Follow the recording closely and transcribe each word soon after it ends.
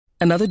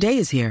Another day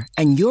is here,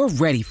 and you're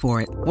ready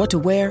for it. What to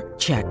wear?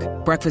 Check.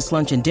 Breakfast,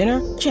 lunch, and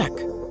dinner? Check.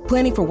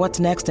 Planning for what's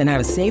next and how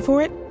to save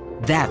for it?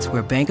 That's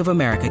where Bank of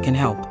America can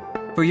help.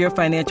 For your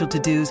financial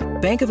to-dos,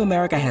 Bank of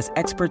America has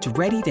experts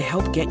ready to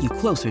help get you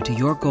closer to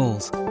your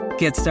goals.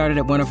 Get started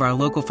at one of our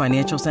local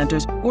financial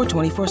centers or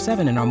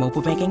 24/7 in our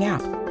mobile banking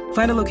app.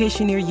 Find a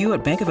location near you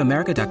at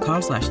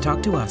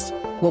bankofamerica.com/talktous.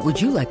 What would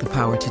you like the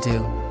power to do?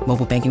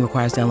 Mobile banking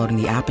requires downloading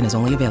the app and is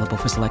only available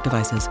for select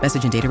devices.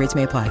 Message and data rates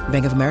may apply.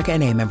 Bank of America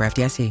N.A., member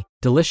FDIC.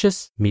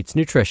 Delicious meets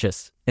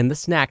nutritious in the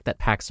snack that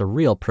packs a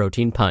real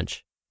protein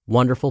punch.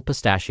 Wonderful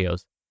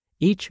Pistachios.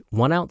 Each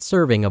 1-ounce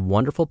serving of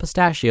Wonderful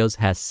Pistachios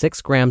has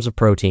 6 grams of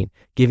protein,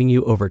 giving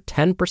you over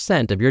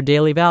 10% of your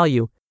daily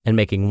value and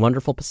making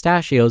Wonderful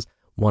Pistachios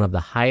one of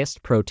the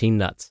highest protein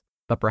nuts.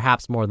 But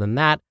perhaps more than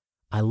that,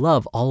 I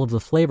love all of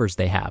the flavors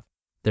they have.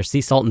 Their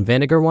sea salt and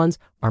vinegar ones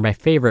are my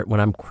favorite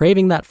when I'm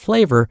craving that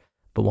flavor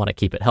but want to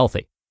keep it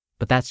healthy.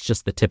 But that's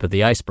just the tip of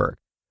the iceberg.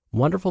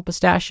 Wonderful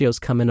Pistachios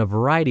come in a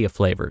variety of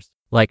flavors,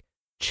 like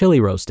chili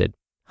roasted,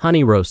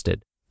 honey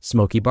roasted,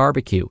 smoky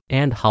barbecue,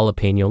 and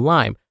jalapeno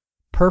lime,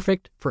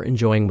 perfect for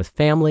enjoying with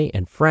family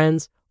and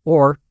friends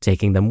or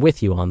taking them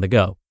with you on the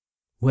go.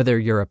 Whether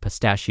you're a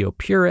pistachio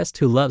purist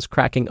who loves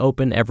cracking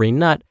open every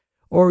nut,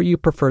 or you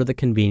prefer the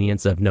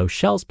convenience of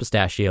no-shells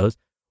pistachios,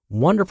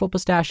 Wonderful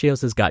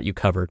Pistachios has got you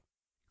covered.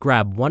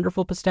 Grab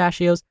Wonderful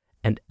Pistachios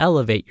and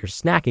elevate your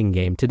snacking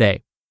game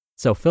today.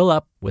 So fill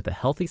up with a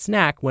healthy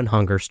snack when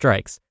hunger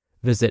strikes.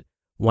 Visit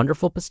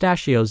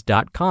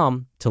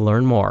wonderfulpistachios.com to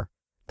learn more.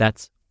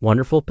 That's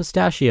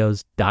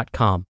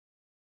wonderfulpistachios.com.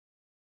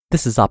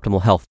 This is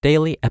Optimal Health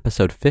Daily,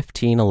 episode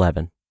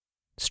 1511.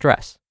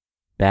 Stress,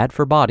 Bad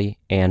for Body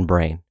and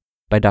Brain,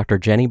 by Dr.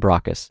 Jenny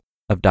Brockis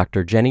of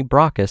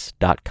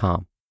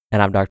drjennybrockis.com.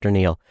 And I'm Dr.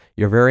 Neil,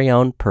 your very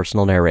own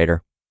personal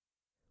narrator.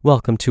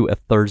 Welcome to a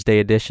Thursday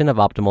edition of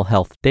Optimal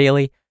Health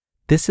Daily.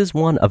 This is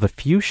one of a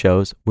few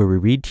shows where we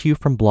read to you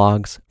from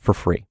blogs for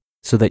free,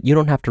 so that you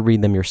don't have to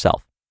read them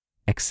yourself,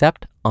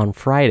 except on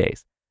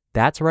Fridays.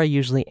 That's where I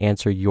usually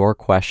answer your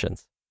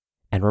questions.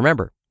 And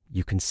remember,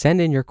 you can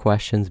send in your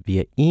questions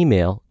via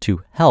email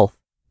to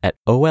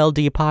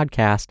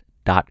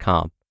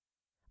health@oldpodcast.com.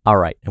 All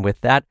right, and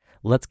with that,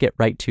 let's get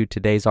right to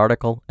today's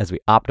article as we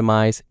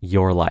optimize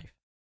your life.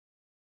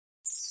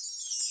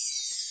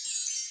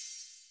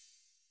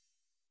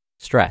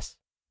 Stress,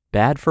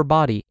 Bad for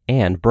Body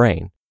and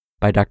Brain,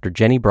 by Dr.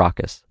 Jenny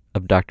Brockis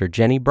of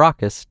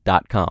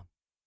drjennybrockis.com.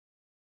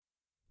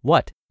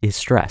 What is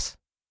stress?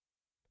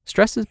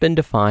 Stress has been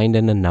defined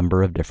in a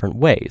number of different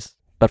ways,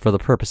 but for the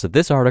purpose of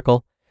this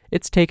article,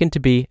 it's taken to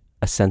be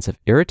a sense of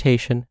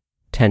irritation,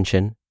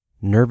 tension,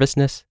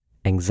 nervousness,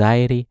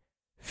 anxiety,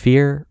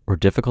 fear, or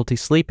difficulty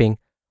sleeping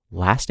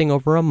lasting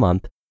over a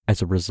month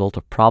as a result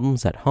of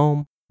problems at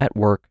home, at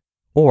work,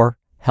 or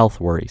health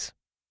worries.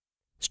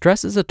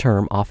 Stress is a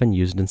term often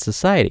used in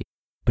society,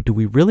 but do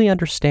we really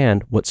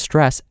understand what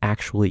stress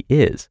actually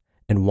is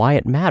and why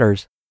it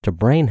matters to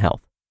brain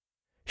health?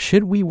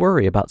 Should we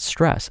worry about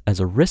stress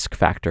as a risk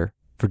factor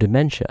for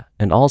dementia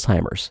and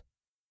Alzheimer's?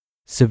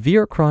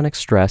 Severe chronic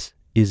stress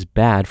is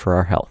bad for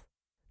our health.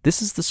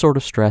 This is the sort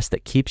of stress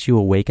that keeps you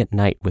awake at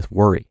night with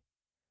worry.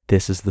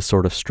 This is the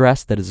sort of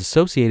stress that is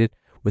associated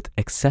with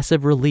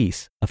excessive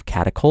release of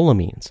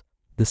catecholamines,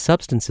 the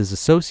substances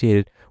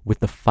associated with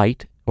the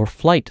fight or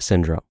flight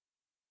syndrome.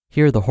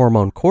 Here, the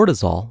hormone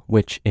cortisol,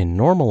 which in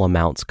normal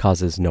amounts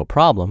causes no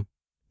problem,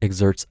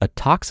 exerts a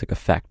toxic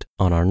effect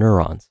on our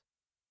neurons.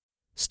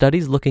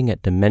 Studies looking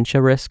at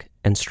dementia risk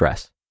and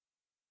stress.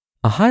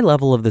 A high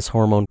level of this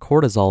hormone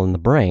cortisol in the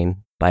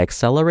brain, by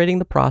accelerating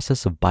the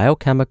process of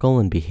biochemical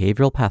and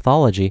behavioral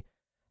pathology,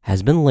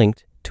 has been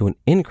linked to an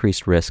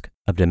increased risk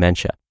of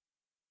dementia.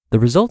 The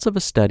results of a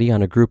study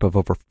on a group of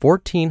over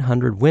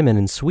 1,400 women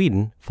in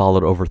Sweden,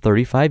 followed over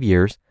 35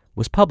 years,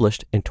 was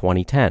published in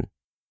 2010.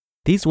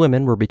 These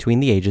women were between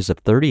the ages of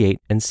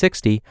 38 and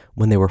 60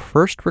 when they were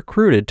first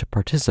recruited to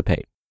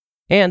participate,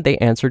 and they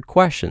answered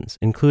questions,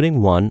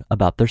 including one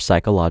about their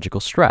psychological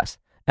stress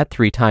at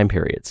 3 time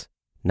periods: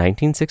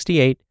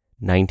 1968,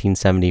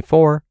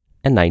 1974,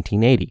 and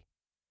 1980.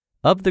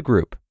 Of the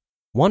group,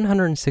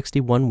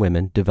 161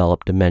 women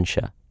developed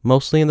dementia,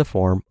 mostly in the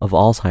form of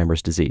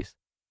Alzheimer's disease.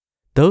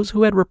 Those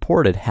who had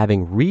reported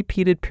having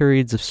repeated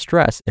periods of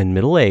stress in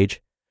middle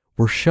age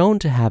were shown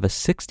to have a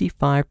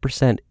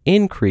 65%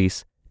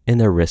 increase in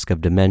their risk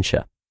of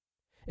dementia.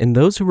 And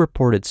those who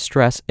reported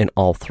stress in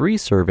all 3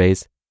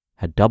 surveys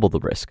had double the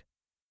risk.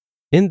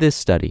 In this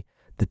study,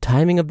 the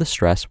timing of the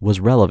stress was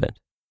relevant.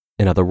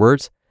 In other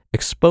words,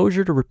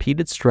 exposure to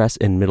repeated stress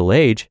in middle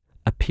age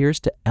appears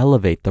to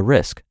elevate the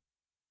risk.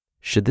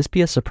 Should this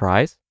be a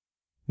surprise?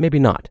 Maybe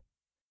not.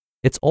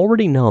 It's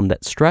already known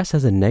that stress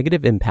has a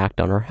negative impact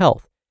on our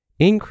health,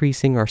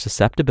 increasing our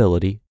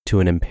susceptibility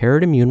to an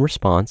impaired immune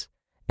response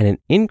and an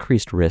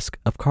increased risk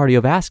of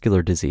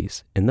cardiovascular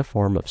disease in the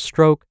form of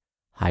stroke,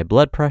 high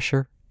blood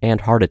pressure,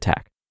 and heart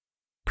attack.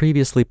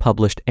 Previously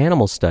published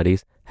animal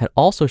studies had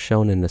also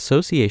shown an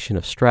association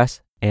of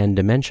stress and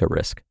dementia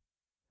risk.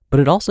 But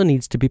it also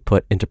needs to be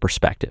put into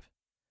perspective.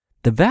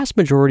 The vast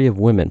majority of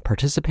women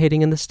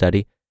participating in the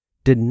study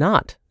did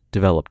not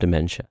develop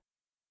dementia.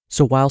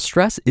 So while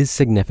stress is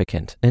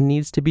significant and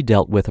needs to be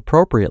dealt with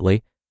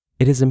appropriately,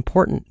 it is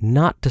important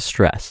not to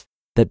stress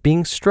that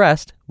being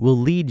stressed will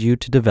lead you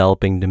to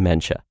developing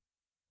dementia.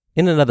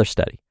 In another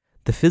study,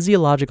 the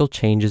physiological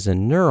changes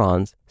in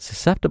neurons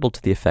susceptible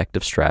to the effect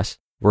of stress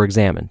were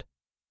examined.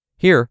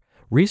 Here,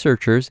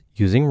 researchers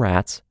using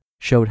rats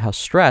showed how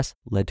stress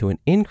led to an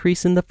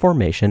increase in the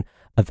formation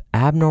of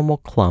abnormal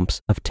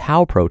clumps of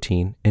tau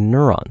protein in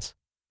neurons.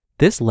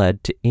 This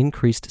led to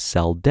increased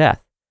cell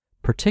death,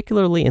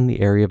 particularly in the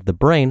area of the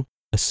brain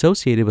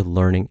associated with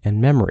learning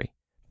and memory,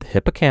 the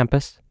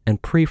hippocampus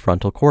and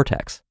prefrontal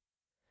cortex.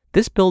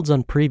 This builds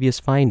on previous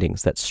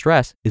findings that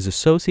stress is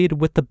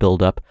associated with the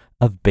buildup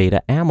of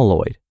beta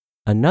amyloid,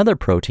 another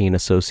protein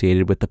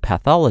associated with the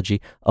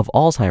pathology of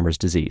Alzheimer's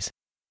disease.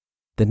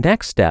 The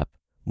next step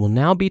will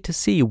now be to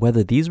see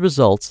whether these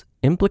results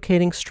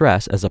implicating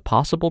stress as a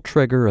possible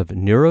trigger of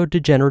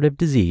neurodegenerative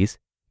disease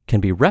can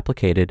be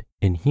replicated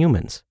in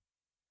humans.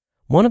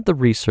 One of the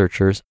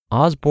researchers,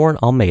 Osborne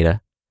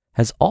Almeida,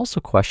 has also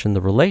questioned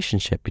the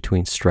relationship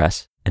between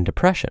stress and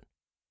depression.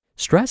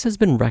 Stress has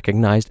been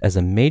recognized as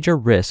a major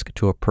risk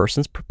to a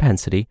person's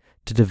propensity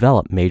to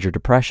develop major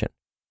depression.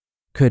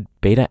 Could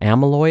beta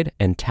amyloid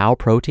and tau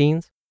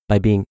proteins, by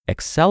being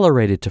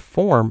accelerated to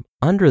form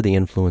under the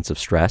influence of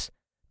stress,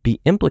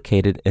 be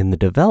implicated in the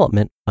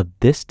development of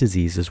this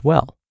disease as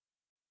well?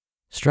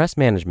 Stress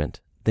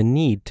management, the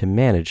need to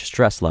manage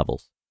stress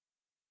levels.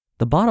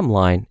 The bottom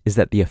line is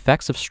that the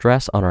effects of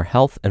stress on our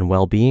health and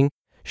well-being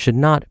should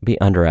not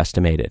be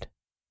underestimated.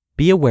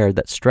 Be aware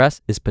that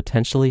stress is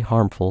potentially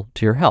harmful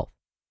to your health,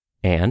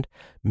 and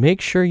make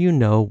sure you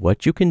know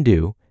what you can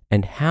do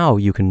and how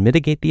you can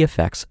mitigate the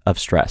effects of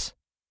stress.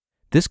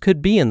 This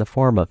could be in the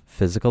form of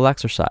physical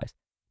exercise,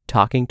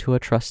 talking to a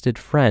trusted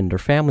friend or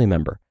family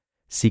member,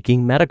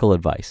 seeking medical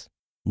advice,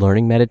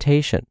 learning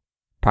meditation,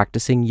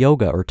 practicing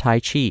yoga or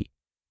Tai Chi,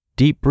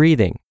 deep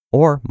breathing,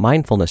 or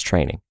mindfulness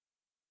training.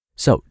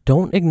 So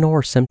don't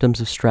ignore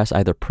symptoms of stress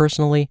either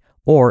personally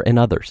or in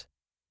others.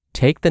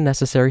 Take the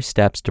necessary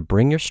steps to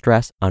bring your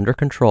stress under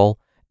control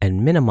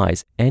and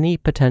minimize any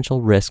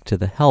potential risk to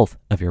the health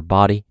of your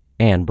body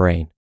and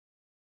brain.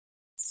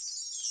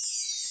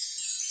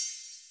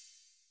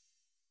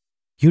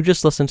 You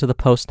just listened to the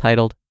post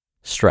titled,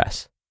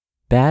 Stress,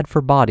 Bad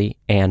for Body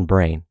and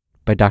Brain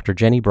by Dr.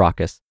 Jenny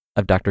Brockis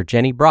of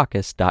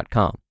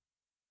drjennybrockis.com.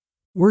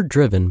 We're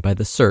driven by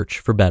the search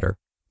for better,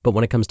 but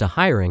when it comes to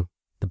hiring,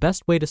 the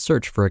best way to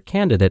search for a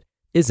candidate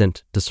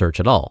isn't to search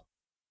at all.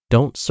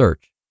 Don't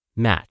search,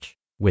 match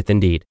with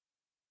Indeed.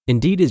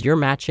 Indeed is your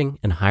matching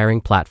and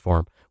hiring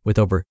platform with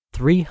over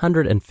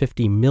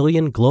 350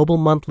 million global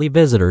monthly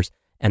visitors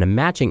and a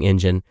matching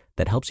engine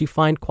that helps you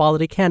find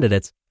quality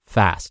candidates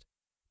fast.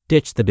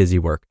 Ditch the busy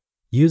work.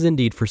 Use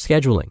Indeed for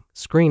scheduling,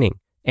 screening,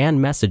 and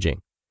messaging.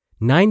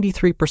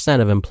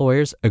 93% of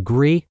employers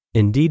agree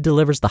Indeed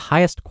delivers the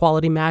highest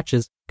quality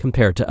matches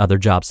compared to other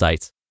job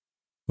sites.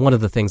 One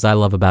of the things I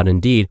love about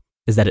Indeed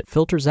is that it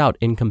filters out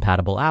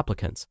incompatible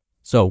applicants.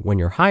 So when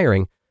you're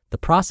hiring, the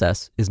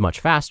process is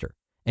much faster,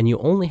 and you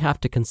only have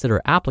to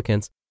consider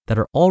applicants that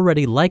are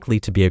already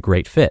likely to be a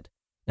great fit.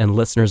 And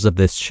listeners of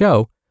this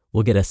show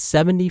will get a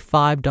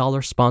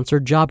 $75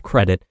 sponsored job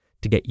credit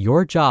to get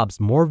your jobs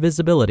more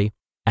visibility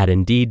at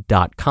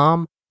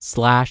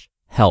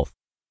Indeed.com/health.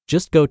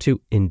 Just go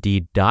to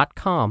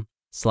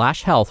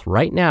Indeed.com/health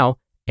right now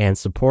and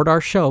support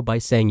our show by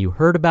saying you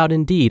heard about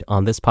Indeed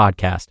on this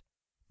podcast.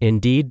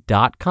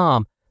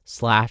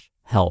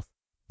 Indeed.com/health.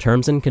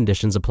 Terms and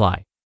conditions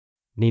apply.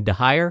 Need to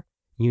hire?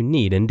 You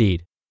need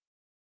Indeed.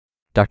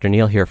 Dr.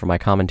 Neal here for my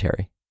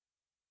commentary.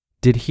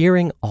 Did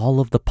hearing all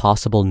of the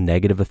possible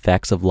negative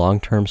effects of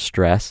long-term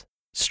stress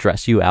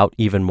you out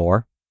even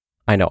more?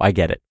 I know, I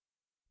get it.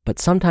 But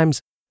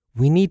sometimes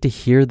we need to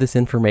hear this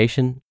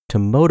information to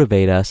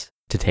motivate us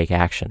to take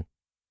action.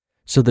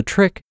 So the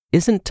trick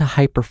isn't to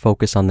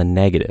hyper-focus on the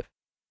negative.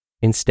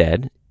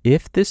 Instead,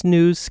 if this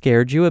news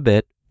scared you a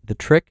bit, the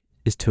trick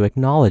is to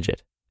acknowledge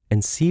it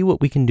and see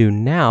what we can do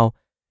now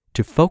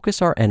to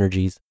focus our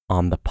energies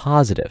on the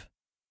positive.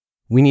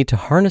 We need to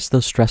harness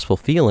those stressful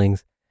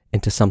feelings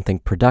into something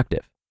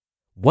productive.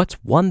 What's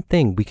one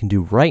thing we can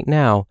do right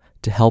now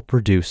to help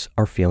reduce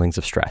our feelings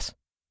of stress?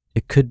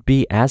 It could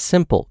be as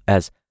simple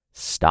as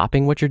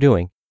stopping what you're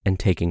doing and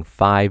taking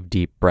 5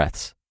 deep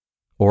breaths.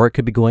 Or it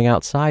could be going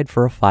outside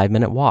for a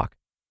 5-minute walk.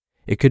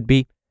 It could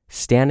be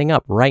standing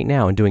up right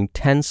now and doing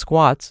 10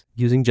 squats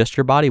using just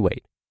your body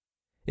weight.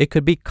 It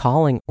could be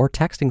calling or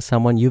texting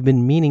someone you've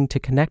been meaning to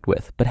connect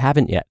with but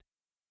haven't yet.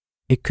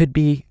 It could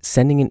be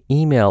sending an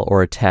email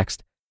or a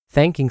text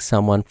thanking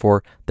someone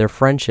for their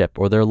friendship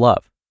or their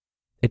love.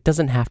 It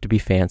doesn't have to be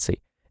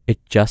fancy. It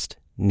just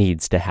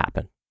needs to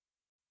happen.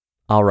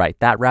 All right,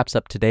 that wraps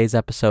up today's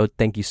episode.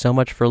 Thank you so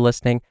much for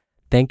listening.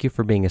 Thank you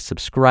for being a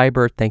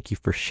subscriber. Thank you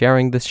for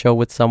sharing this show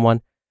with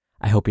someone.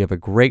 I hope you have a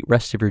great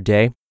rest of your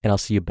day, and I'll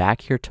see you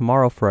back here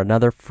tomorrow for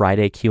another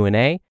Friday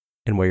Q&A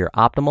and where your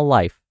optimal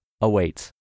life awaits.